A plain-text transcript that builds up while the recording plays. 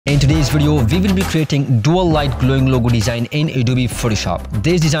In today's video, we will be creating dual light glowing logo design in Adobe Photoshop.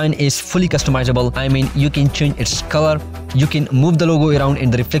 This design is fully customizable. I mean, you can change its color, you can move the logo around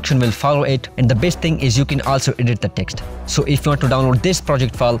and the reflection will follow it, and the best thing is you can also edit the text. So if you want to download this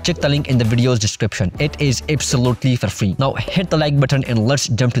project file, check the link in the video's description. It is absolutely for free. Now hit the like button and let's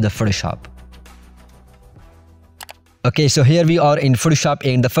jump to the Photoshop. Okay, so here we are in Photoshop,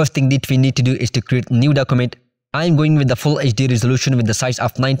 and the first thing that we need to do is to create a new document. I'm going with the full HD resolution with the size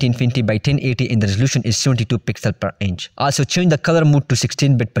of 1920 by 1080 and the resolution is 72 pixels per inch. Also change the color mode to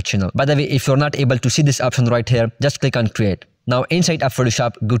 16-bit per channel. By the way, if you're not able to see this option right here, just click on create. Now inside of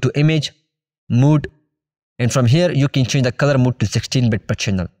Photoshop, go to image, mode, and from here you can change the color mode to 16-bit per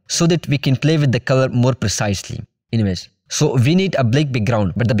channel so that we can play with the color more precisely. Anyways, so we need a black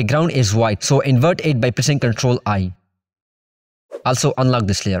background, but the background is white, so invert it by pressing Ctrl I. Also unlock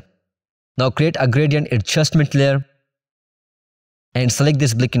this layer. Now create a gradient adjustment layer and select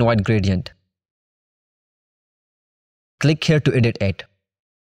this black and white gradient. Click here to edit it.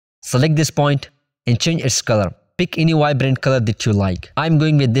 Select this point and change its color. Pick any vibrant color that you like. I'm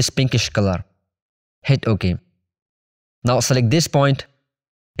going with this pinkish color. Hit OK. Now select this point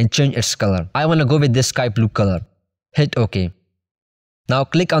and change its color. I want to go with this sky blue color. Hit OK. Now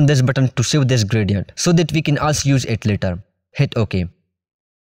click on this button to save this gradient so that we can also use it later. Hit OK.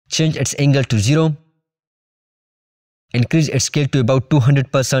 Change its angle to 0, increase its scale to about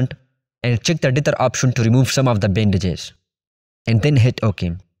 200% and check the dither option to remove some of the bandages. And then hit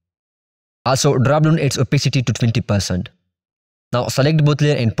OK. Also drop down its opacity to 20%. Now select both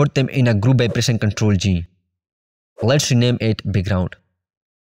layers and put them in a group by pressing Ctrl G. Let's rename it background.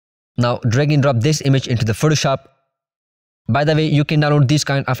 Now drag and drop this image into the Photoshop. By the way, you can download these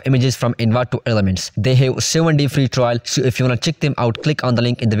kind of images from Envato Elements. They have 7-day free trial, so if you want to check them out, click on the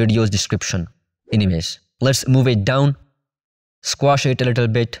link in the video's description. Anyways, let's move it down, squash it a little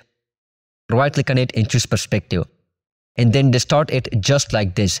bit, right click on it and choose perspective. And then distort it just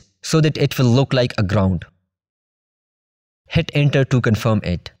like this, so that it will look like a ground. Hit enter to confirm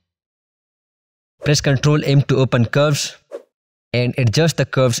it. Press Ctrl M to open curves and adjust the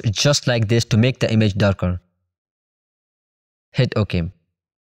curves just like this to make the image darker. Hit OK.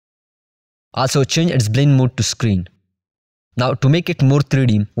 Also change its blend mode to screen. Now to make it more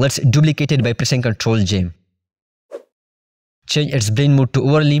 3D, let's duplicate it by pressing Ctrl J. Change its blend mode to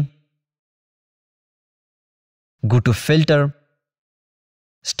overlay. Go to filter,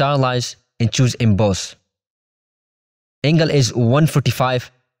 stylize and choose emboss. Angle is 145,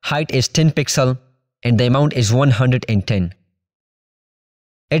 height is 10 pixels and the amount is 110.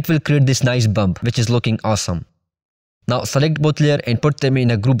 It will create this nice bump which is looking awesome. Now select both layers and put them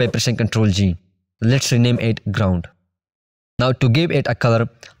in a group by pressing Ctrl G. Let's rename it ground. Now to give it a color,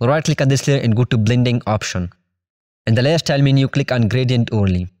 right click on this layer and go to blending option. In the layer style menu, click on gradient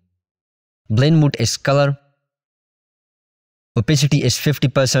overlay. Blend mode is color. Opacity is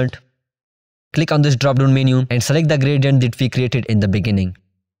 50%. Click on this drop down menu and select the gradient that we created in the beginning.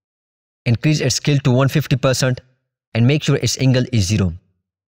 Increase its scale to 150% and make sure its angle is 0.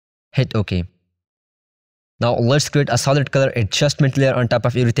 Hit OK. Now let's create a solid color adjustment layer on top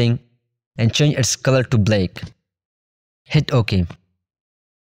of everything and change its color to black. Hit OK.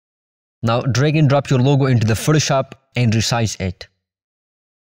 Now drag and drop your logo into the Photoshop and resize it.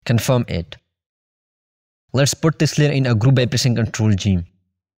 Confirm it. Let's put this layer in a group by pressing Ctrl G.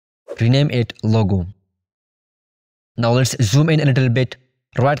 Rename it logo. Now let's zoom in a little bit.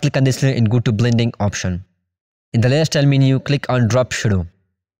 Right click on this layer and go to blending option. In the layer style menu, click on drop shadow.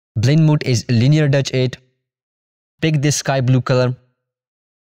 Blend mode is linear Dutch 8. Pick this sky blue color.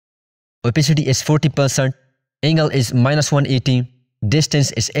 Opacity is 40%. Angle is -180.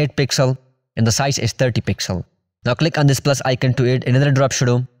 Distance is 8 pixels and the size is 30 pixels. Now click on this plus icon to add another drop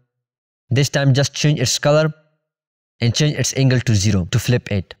shadow. This time just change its color and change its angle to 0 to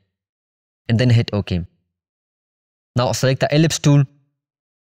flip it. And then hit OK. Now select the ellipse tool.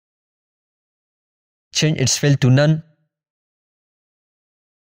 Change its fill to none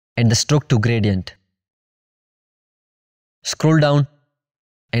and the stroke to gradient. Scroll down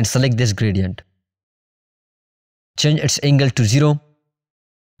and select this gradient. Change its angle to 0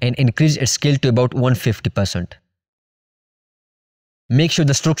 and increase its scale to about 150%. Make sure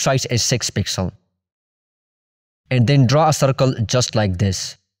the stroke size is 6 pixels. And then draw a circle just like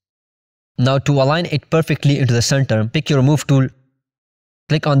this. Now to align it perfectly into the center, pick your move tool,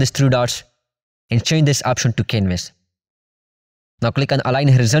 click on these 3 dots and change this option to canvas. Now click on align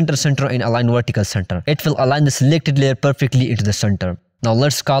horizontal center and align vertical center. It will align the selected layer perfectly into the center. Now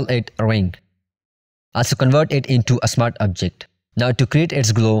let's call it a ring. Also convert it into a smart object. Now to create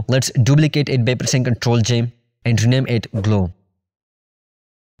its glow, let's duplicate it by pressing Ctrl J and rename it glow.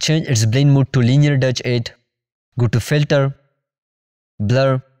 Change its blend mode to linear Dutch 8. Go to filter,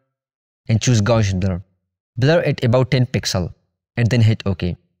 blur and choose Gaussian blur. Blur it about 10 pixels and then hit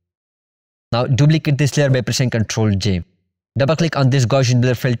OK. Now duplicate this layer by pressing Ctrl J. Double click on this Gaussian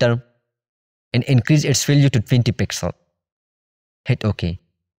blur filter and increase its value to 20 pixels. Hit OK.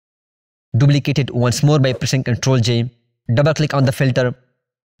 Duplicate it once more by pressing Ctrl J. Double click on the filter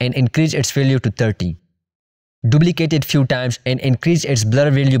and increase its value to 30. Duplicate it few times and increase its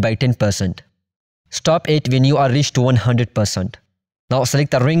blur value by 10%. Stop it when you are reached to 100%. Now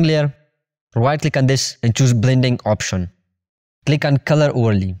select the ring layer, right click on this and choose blending option. Click on color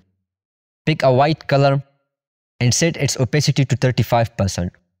overlay. Pick a white color and set its opacity to 35%.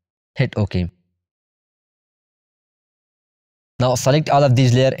 Hit OK. Now select all of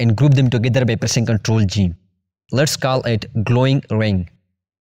these layers and group them together by pressing Ctrl G. Let's call it glowing ring.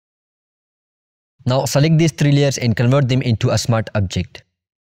 Now select these 3 layers and convert them into a smart object.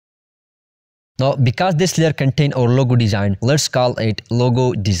 Now because this layer contains our logo design, let's call it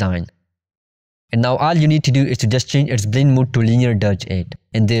logo design. And now all you need to do is to just change its blend mode to linear Dutch 8.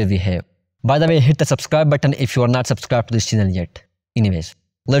 And there we have. By the way, hit the subscribe button if you are not subscribed to this channel yet. Anyways,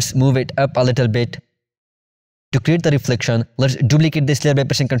 let's move it up a little bit. To create the reflection, let's duplicate this layer by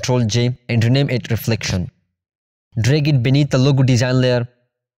pressing Ctrl J and rename it reflection. Drag it beneath the logo design layer.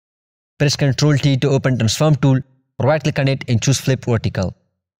 Press Ctrl T to open transform tool. Right click on it and choose flip vertical.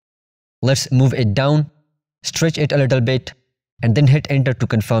 Let's move it down, stretch it a little bit and then hit enter to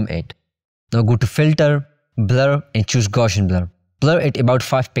confirm it. Now go to filter, blur and choose Gaussian blur. Blur it about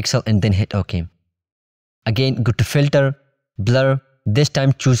 5 pixels and then hit OK. Again go to filter, blur, this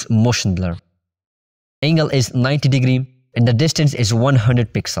time choose motion blur. Angle is 90 degrees and the distance is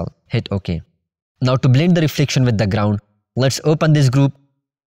 100 pixels. Hit OK. Now to blend the reflection with the ground, let's open this group,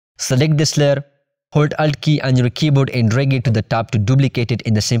 select this layer, hold Alt key on your keyboard and drag it to the top to duplicate it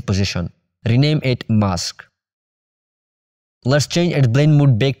in the same position. Rename it mask. Let's change its blend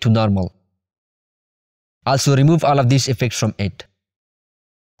mode back to normal. Also remove all of these effects from it.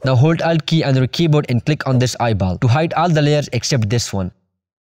 Now hold Alt key on your keyboard and click on this eyeball to hide all the layers except this one.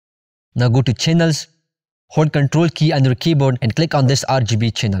 Now go to channels, hold Ctrl key on your keyboard and click on this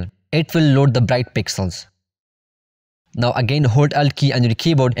RGB channel. It will load the bright pixels. Now again hold Alt key on your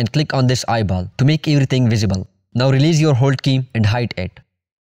keyboard and click on this eyeball to make everything visible. Now release your hold key and hide it.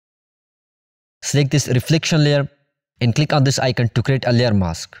 Select this reflection layer and click on this icon to create a layer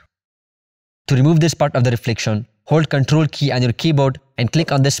mask. To remove this part of the reflection, hold Ctrl key on your keyboard and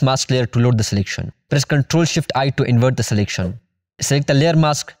click on this mask layer to load the selection. Press Ctrl Shift I to invert the selection. Select the layer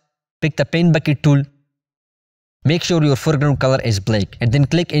mask, pick the pen bucket tool. Make sure your foreground color is black and then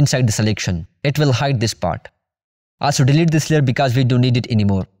click inside the selection. It will hide this part. Also delete this layer because we don't need it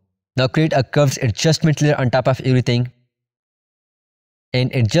anymore. Now create a curves adjustment layer on top of everything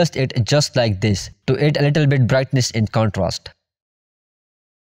and adjust it just like this to add a little bit brightness and contrast.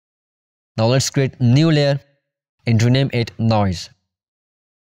 Now let's create new layer and rename it noise.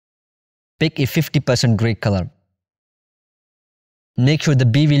 Pick a 50% gray color. Make sure the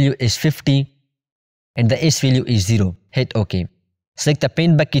B value is 50 and the S value is 0. Hit OK. Select the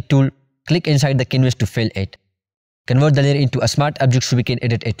pen bucket tool, click inside the canvas to fill it. Convert the layer into a smart object so we can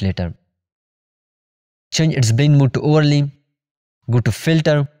edit it later. Change its blend mode to overlay. Go to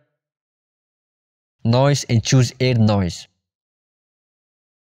filter, noise and choose add noise.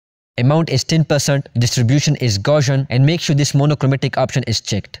 Amount is 10%, distribution is Gaussian and make sure this monochromatic option is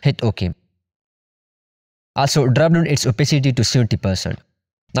checked. Hit OK. Also drop down its opacity to 70%.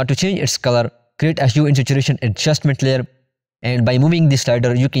 Now to change its color, create a hue and saturation adjustment layer and by moving this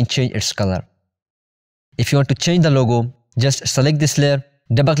slider you can change its color. If you want to change the logo, just select this layer,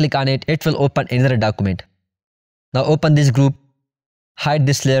 double click on it, it will open another document. Now open this group, hide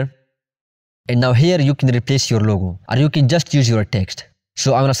this layer and now here you can replace your logo or you can just use your text.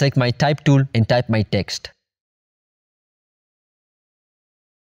 So I'm going to select my type tool and type my text.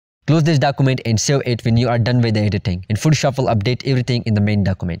 Close this document and save it when you are done with the editing and Photoshop will update everything in the main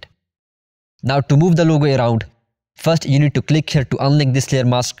document. Now to move the logo around, first you need to click here to unlink this layer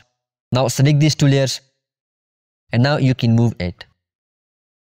mask. Now select these 2 layers and now you can move it.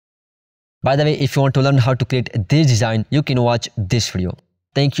 By the way, if you want to learn how to create this design, you can watch this video.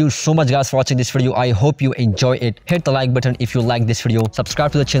 Thank you so much guys for watching this video. I hope you enjoy it. Hit the like button if you like this video.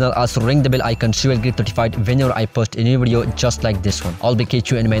 Subscribe to the channel. Also ring the bell icon so you will get notified whenever I post a new video just like this one. I'll be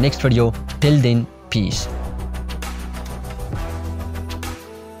catch you in my next video. Till then, peace.